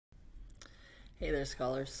Hey there,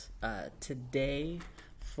 scholars. Today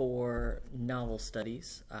for novel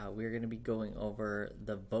studies, we're going to be going over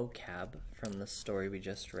the vocab from the story we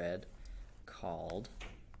just read called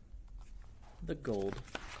The Gold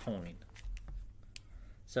Coin.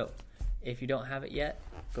 So, if you don't have it yet,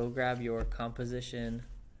 go grab your composition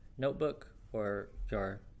notebook or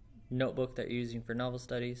your notebook that you're using for novel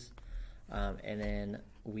studies, and then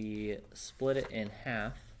we split it in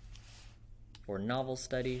half for novel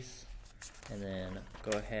studies, and then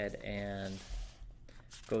go ahead and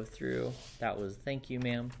go through. That was thank you,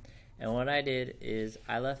 ma'am. And what I did is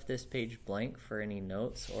I left this page blank for any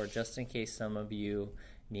notes, or just in case some of you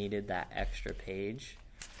needed that extra page.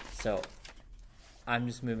 So I'm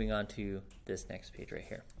just moving on to this next page right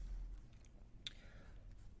here.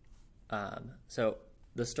 So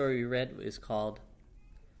the story we read is called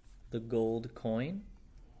The Gold Coin.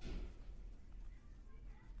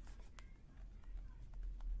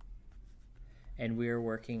 And we are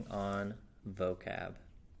working on vocab.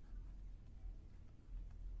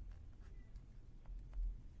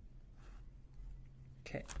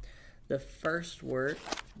 Okay, the first word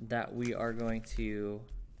that we are going to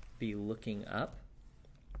be looking up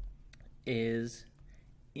is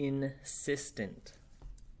insistent.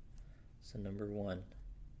 So number one,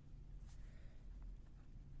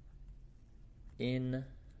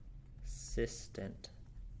 insistent.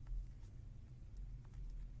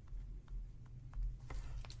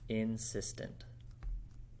 Insistent.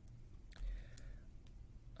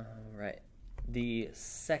 All right. The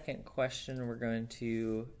second question we're going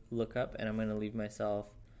to look up, and I'm going to leave myself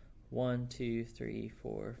 1, 2, 3,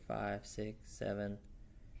 4, 5, 6, 7,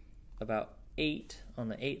 about 8 on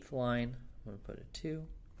the 8th line. I'm going to put a 2.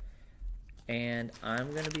 And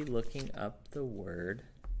I'm going to be looking up the word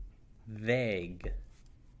vague.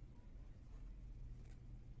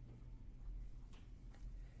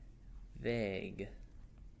 Vague.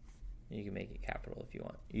 You can make it capital if you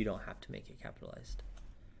want. You don't have to make it capitalized.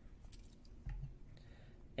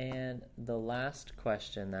 And the last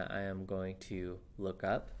question that I am going to look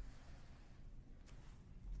up,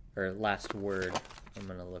 or last word I'm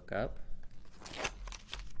going to look up,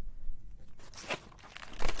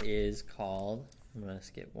 is called, I'm going to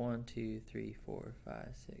skip 1, 2, 3, 4, 5,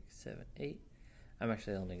 6, 7, 8. I'm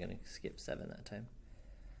actually only going to skip 7 that time.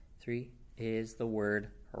 3 is the word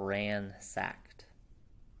ransacked.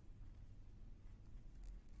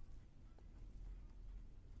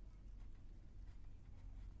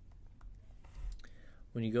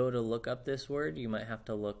 When you go to look up this word, you might have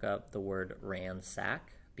to look up the word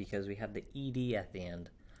ransack because we have the ed at the end,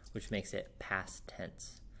 which makes it past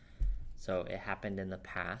tense. So it happened in the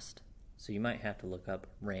past, so you might have to look up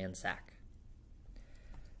ransack.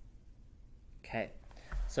 Okay,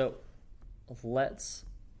 so let's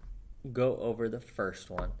go over the first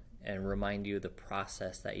one and remind you of the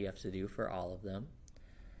process that you have to do for all of them.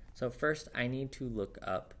 So first, I need to look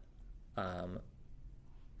up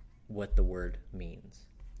what the word means.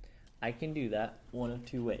 I can do that one of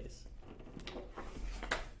two ways.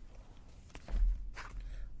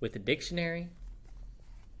 With a dictionary,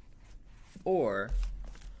 or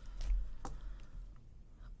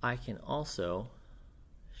I can also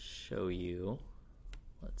show you,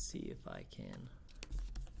 let's see if I can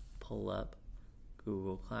pull up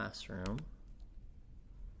Google Classroom.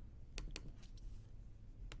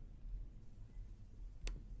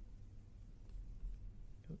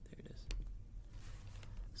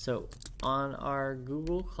 So on our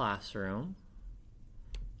Google Classroom,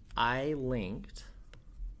 I linked,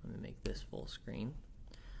 let me make this full screen.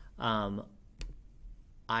 I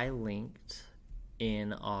linked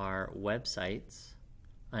in our websites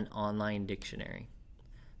an online dictionary.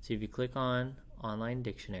 So if you click on online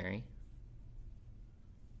dictionary,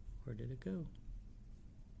 where did it go?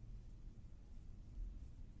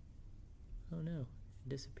 Oh no, it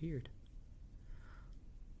disappeared.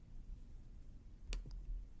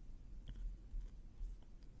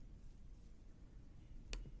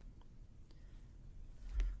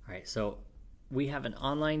 All right, so we have an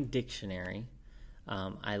online dictionary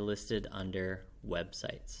I listed under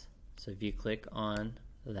websites. So if you click on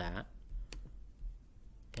that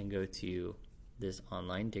and go to this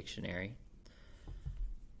online dictionary,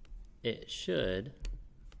 it should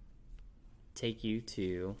take you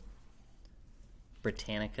to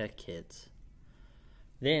Britannica Kids.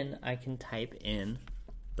 Then I can type in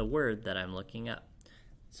the word that I'm looking up.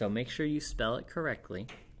 So make sure you spell it correctly.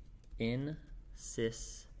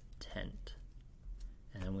 Insistent.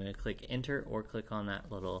 And I'm going to click enter or click on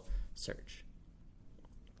that little search.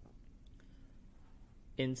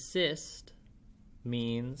 Insist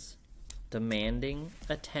means demanding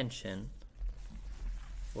attention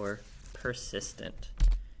or persistent.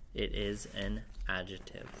 It is an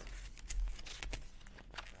adjective.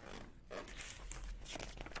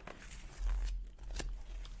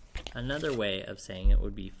 Another way of saying it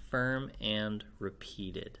would be firm and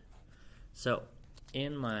repeated. So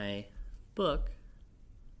in my book,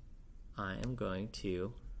 I am going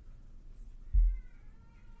to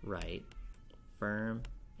write firm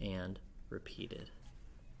and repeated.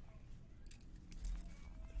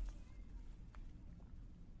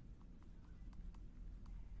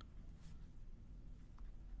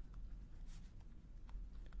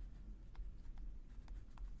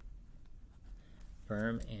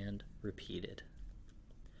 Firm and repeated.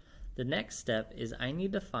 The next step is I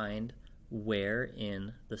need to find where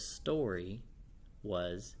in the story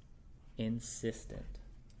was insistent.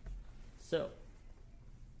 So,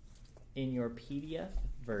 in your PDF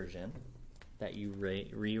version that you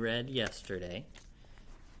reread yesterday,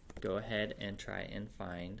 go ahead and try and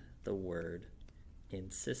find the word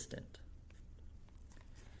insistent.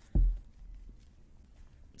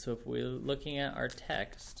 So if we're looking at our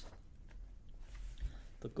text,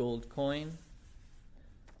 the gold coin,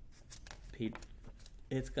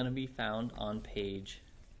 it's going to be found on page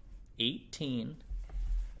 18,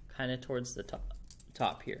 kind of towards the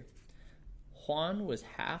top here. Juan was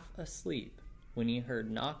half asleep when he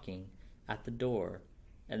heard knocking at the door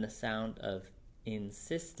and the sound of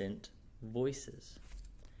insistent voices.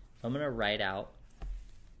 I'm going to write out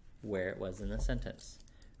where it was in the sentence.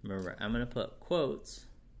 Remember, I'm going to put quotes.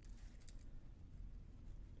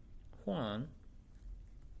 Juan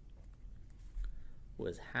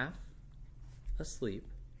was half asleep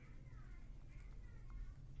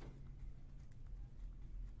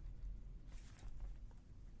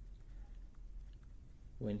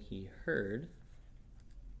when he heard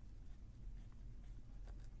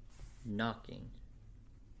knocking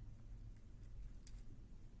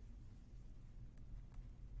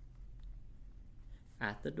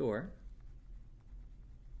at the door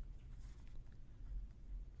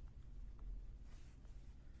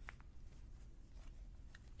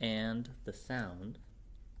and the sound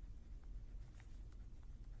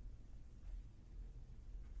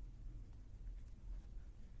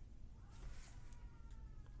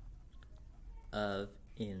of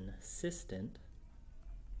insistent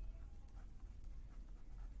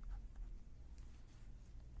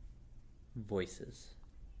voices.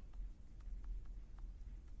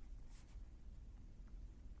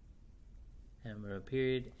 And I'm going to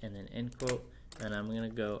period and an end quote, and I'm going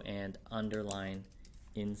to go and underline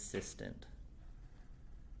insistent.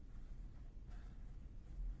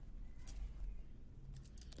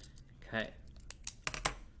 Okay.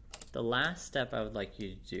 The last step I would like you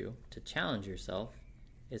to do to challenge yourself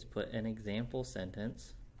is put an example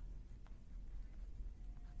sentence.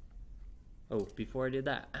 Oh, before I did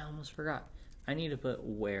that, I almost forgot. I need to put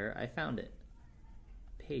where I found it.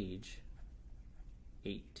 Page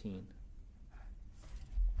 18.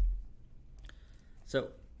 So,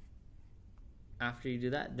 after you do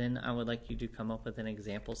that, then I would like you to come up with an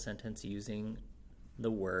example sentence using the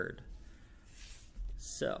word.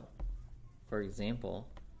 So, for example,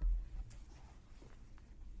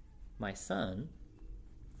 my son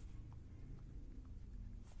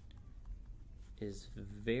is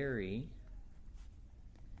very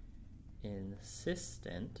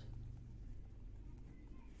insistent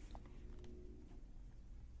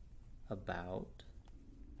about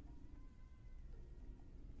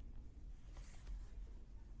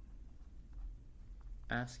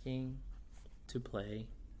asking to play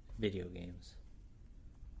video games.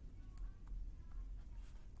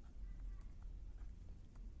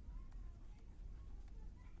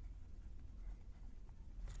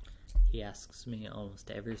 He asks me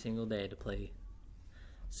almost every single day to play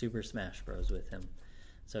Super Smash Bros. With him.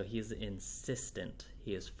 So he's insistent.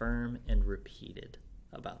 He is firm and repeated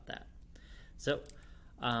about that. So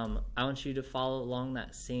I want you to follow along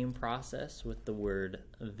that same process with the word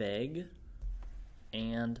vague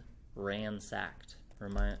and ransacked.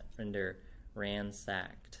 Reminder,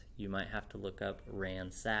 ransacked. You might have to look up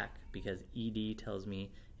ransack because ED tells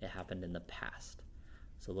me it happened in the past.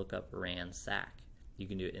 So look up ransack. You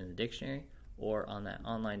can do it in the dictionary or on that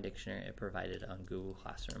online dictionary it provided on Google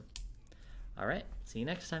Classroom. All right, see you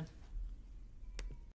next time.